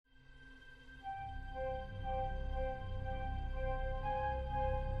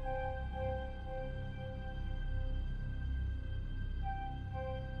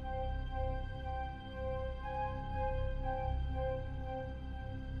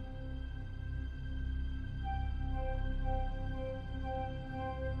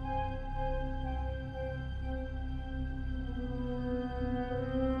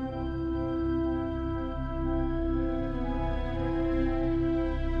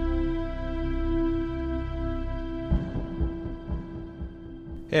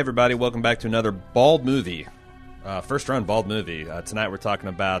Hey everybody, welcome back to another Bald Movie. First run Bald Movie. Tonight we're talking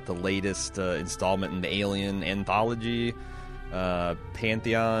about the latest installment in the Alien anthology,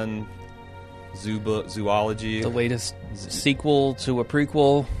 Pantheon Zoology. The latest sequel to a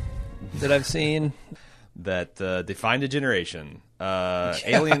prequel that I've seen. That defined a generation.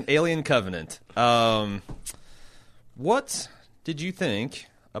 Alien Covenant. What did you think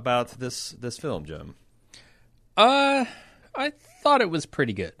about this film, Jim? I thought it was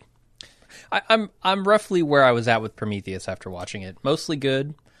pretty good. I'm roughly where I was at with Prometheus after watching it. Mostly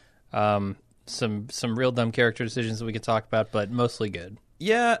good. Some real dumb character decisions that we could talk about, but mostly good.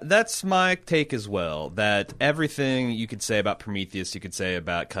 Yeah, that's my take as well. That everything you could say about Prometheus, you could say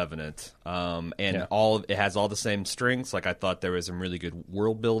about Covenant, it has all the same strengths. Like I thought there was some really good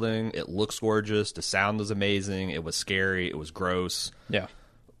world building. It looks gorgeous. The sound was amazing. It was scary. It was gross. Yeah,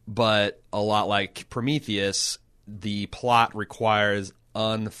 but a lot like Prometheus, the plot requires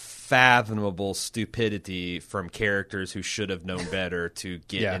unfathomable stupidity from characters who should have known better to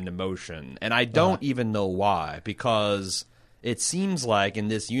get into motion. And I don't even know why, because it seems like in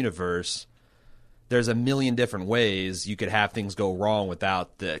this universe, there's a million different ways you could have things go wrong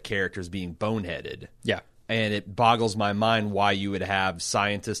without the characters being boneheaded. Yeah. And it boggles my mind why you would have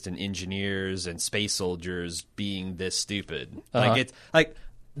scientists and engineers and space soldiers being this stupid.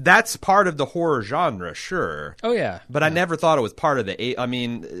 That's part of the horror genre, sure. Oh, yeah. But I never thought it was part of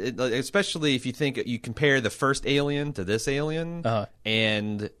especially if you compare the first Alien to this Alien,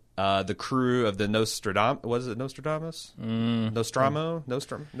 and the crew of the Nostradamus. Was it Nostradamus?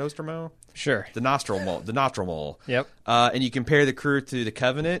 Nostromo? Sure. The Nostromo. Yep. And you compare the crew to the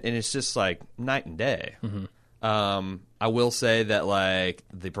Covenant, and it's just like night and day. Mm-hmm. I will say that like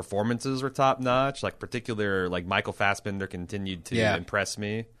the performances were top notch. Like particular, like Michael Fassbender continued to impress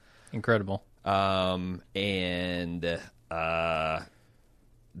me. Incredible. And the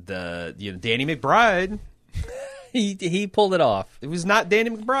Danny McBride. He pulled it off. It was not Danny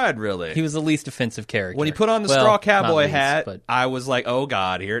McBride, really. He was the least offensive character. When he put on the straw cowboy hat, I was like, oh,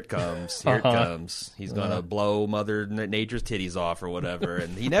 God, here it comes. Here it comes. He's going to blow Mother Nature's titties off or whatever.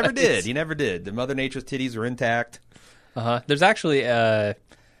 And he never did. He never did. The Mother Nature's titties were intact. There's actually like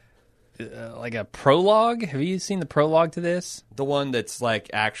a prologue. Have you seen the prologue to this? The one that's like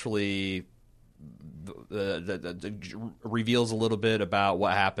actually reveals a little bit about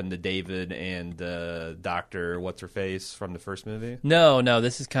what happened to David and Dr. What's-Her-Face from the first movie? No,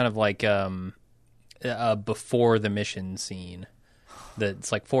 this is kind of like before the mission scene.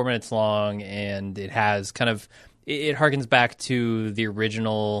 That's like 4 minutes long, and it has kind of it harkens back to the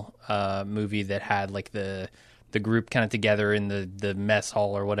original movie that had like the group kind of together in the mess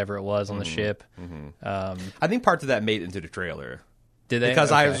hall or whatever it was on the ship. Mm-hmm. I think parts of that made it into the trailer. Did they?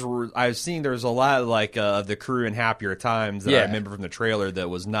 Because I was seeing there was a lot of like the crew in Happier Times that I remember from the trailer that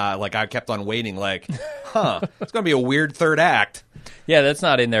was not like I kept on waiting like, it's going to be a weird third act. Yeah, that's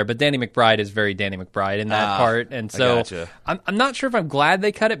not in there. But Danny McBride is very Danny McBride in that part, and so gotcha. I'm not sure if I'm glad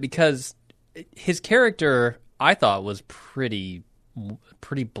they cut it because his character I thought was pretty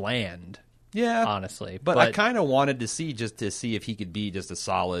bland. Yeah, honestly, but I kind of wanted to see if he could be just a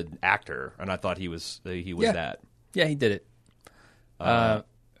solid actor, and I thought he was that. Yeah, he did it. I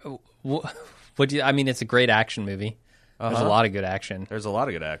mean, it's a great action movie. There's a lot of good action.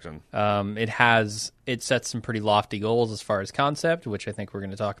 It sets some pretty lofty goals as far as concept, which I think we're going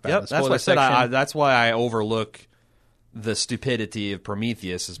to talk about in the spoiler section. That's why I overlook the stupidity of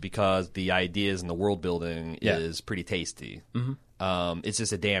Prometheus, is because the ideas and the world building is pretty tasty. Mm-hmm. It's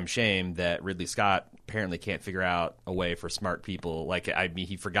just a damn shame that Ridley Scott apparently can't figure out a way for smart people. Like, I mean,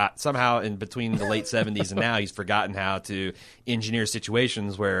 he forgot somehow in between the late 70s and now he's forgotten how to engineer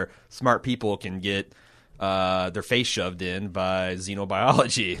situations where smart people can get their face shoved in by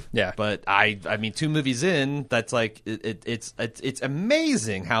xenobiology. Yeah. But I mean, 2 movies in, that's like it's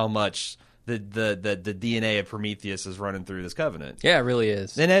amazing how much the DNA of Prometheus is running through this Covenant. Yeah, it really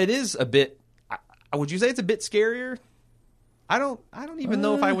is. And it is a bit. Would you say it's a bit scarier? I don't even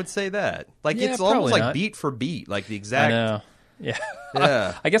know if I would say that. Like it's almost like beat for beat, like the exact. I know. Yeah.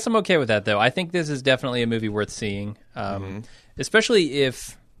 Yeah. I guess I'm okay with that though. I think this is definitely a movie worth seeing, especially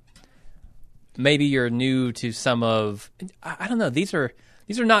if maybe you're new to some of. I don't know. These are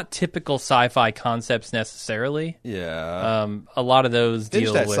not typical sci-fi concepts necessarily. Yeah. A lot of those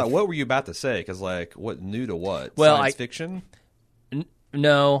deal with. What were you about to say? Because like, what new to what? Well, science fiction.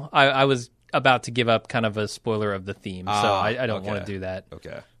 No, I was about to give up kind of a spoiler of the theme, so I don't want to do that.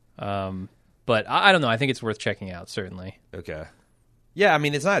 Okay. But I don't know. I think it's worth checking out, certainly. Okay. Yeah, I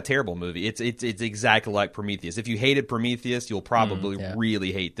mean, it's not a terrible movie. It's exactly like Prometheus. If you hated Prometheus, you'll probably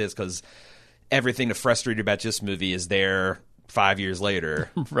really hate this, because everything that frustrated about this movie is there 5 years later.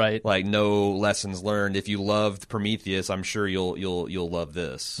 Right. Like, no lessons learned. If you loved Prometheus, I'm sure you'll love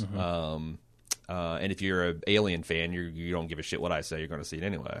this. And if you're an Alien fan, you don't give a shit what I say. You're going to see it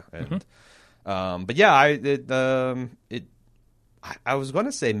anyway. And but yeah, I was going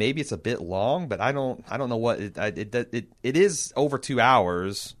to say maybe it's a bit long, but I don't know what it is over 2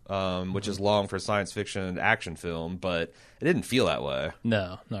 hours, which is long for a science fiction action film, but it didn't feel that way.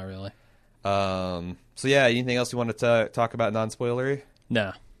 No, not really. So yeah, anything else you want to talk about non-spoilery?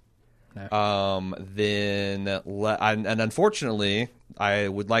 No. Then and unfortunately, I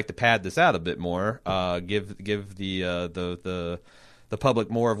would like to pad this out a bit more. Give the public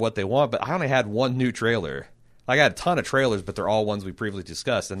more of what they want, but I only had one new trailer. I got a ton of trailers, but they're all ones we previously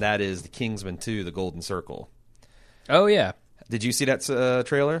discussed, and that is the Kingsman 2: The Golden Circle. Oh yeah. Did you see that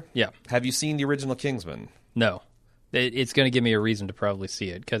trailer? Yeah. Have you seen the original Kingsman? No. It's going to give me a reason to probably see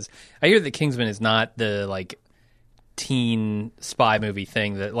it, because I hear that Kingsman is not the like teen spy movie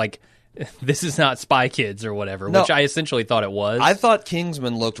thing that like this is not Spy Kids or whatever, No. which I essentially thought it was. I thought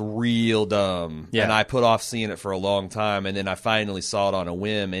Kingsman looked real dumb, Yeah. and I put off seeing it for a long time, and then I finally saw it on a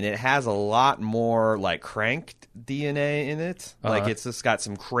whim, and it has a lot more like Cranked DNA in it. Like it's just got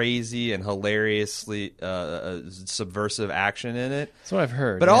some crazy and hilariously subversive action in it. That's what I've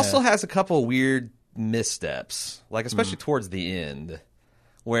heard. But it yeah. also has a couple weird missteps, like especially towards the end,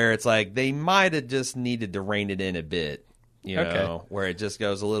 where it's like they might have just needed to rein it in a bit, you know, where it just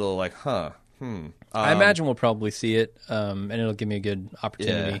goes a little like, I imagine we'll probably see it, and it'll give me a good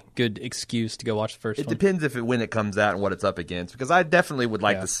opportunity, good excuse to go watch the first It one. depends when it comes out and what it's up against, because I definitely would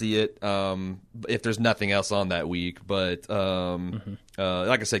like to see it if there's nothing else on that week. But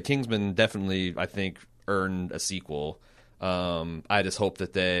like I said, Kingsman definitely, I think, earned a sequel. I just hope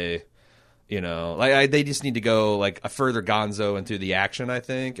that they... they just need to go like a further gonzo into the action, I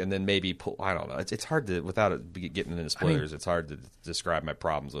think, and then maybe pull. I don't know. It's hard to, without it getting into spoilers, it's hard to describe my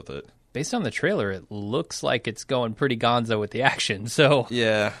problems with it. Based on the trailer, it looks like it's going pretty gonzo with the action, so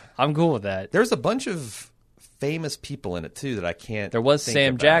Yeah, I'm cool with that. there's a bunch of famous people in it too that I can't. There was think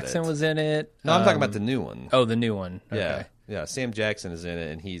Sam about Jackson it. was in it. No, I'm talking about the new one. Oh, the new one. Okay. Yeah. Sam Jackson is in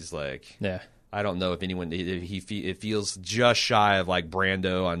it, and he's like, Yeah. I don't know if anyone. It feels just shy of like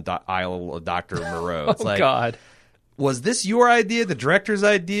Brando on Isle of Dr. Moreau. It's Oh like, God. was this your idea, the director's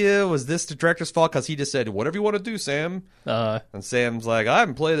idea? Was this the director's fault? Because he just said, whatever you want to do, Sam. And Sam's like, I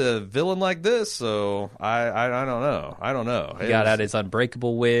haven't played a villain like this, so I don't know. I don't know. He got out his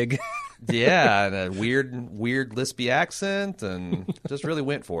Unbreakable wig. Yeah, and a weird lispy accent, and just really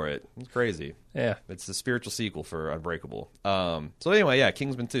went for it. It's crazy. Yeah. It's the spiritual sequel for Unbreakable. So anyway, yeah,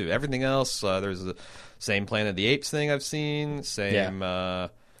 Kingsman 2. Everything else, there's the same Planet of the Apes thing I've seen, same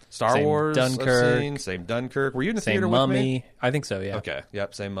Star Same Wars Dunkirk. I've seen, same Dunkirk. Were you in the Same theater Mummy. with me? I think so, yeah. Okay,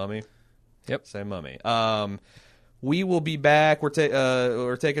 yep, same Mummy. Yep. Same Mummy. We will be back. We're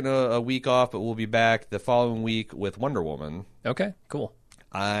taking a week off, but we'll be back the following week with Wonder Woman. Okay, cool.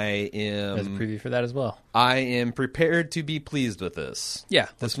 I There's a am preview for that as well. prepared to be pleased with this. Yeah.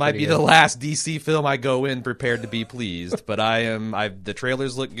 This might be the last DC film I go in prepared to be pleased, but the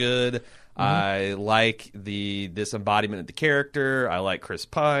trailers look good. I like this embodiment of the character. I like Chris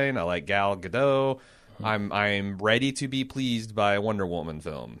Pine. I like Gal Gadot. I'm ready to be pleased by a Wonder Woman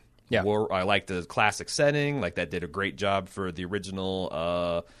film. Yeah. I like the classic setting. Like that did a great job for the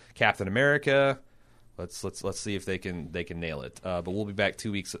original Captain America. Let's see if they can nail it. But we'll be back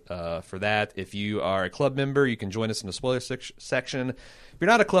 2 weeks for that. If you are a club member, you can join us in the spoiler section. If you're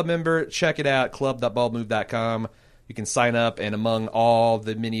not a club member, check it out, club.baldmove.com. You can sign up, and among all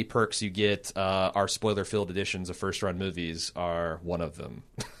the many perks you get, our spoiler-filled editions of first-run movies are one of them.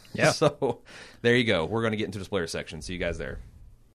 Yeah. So there you go. We're going to get into the spoiler section. See you guys there.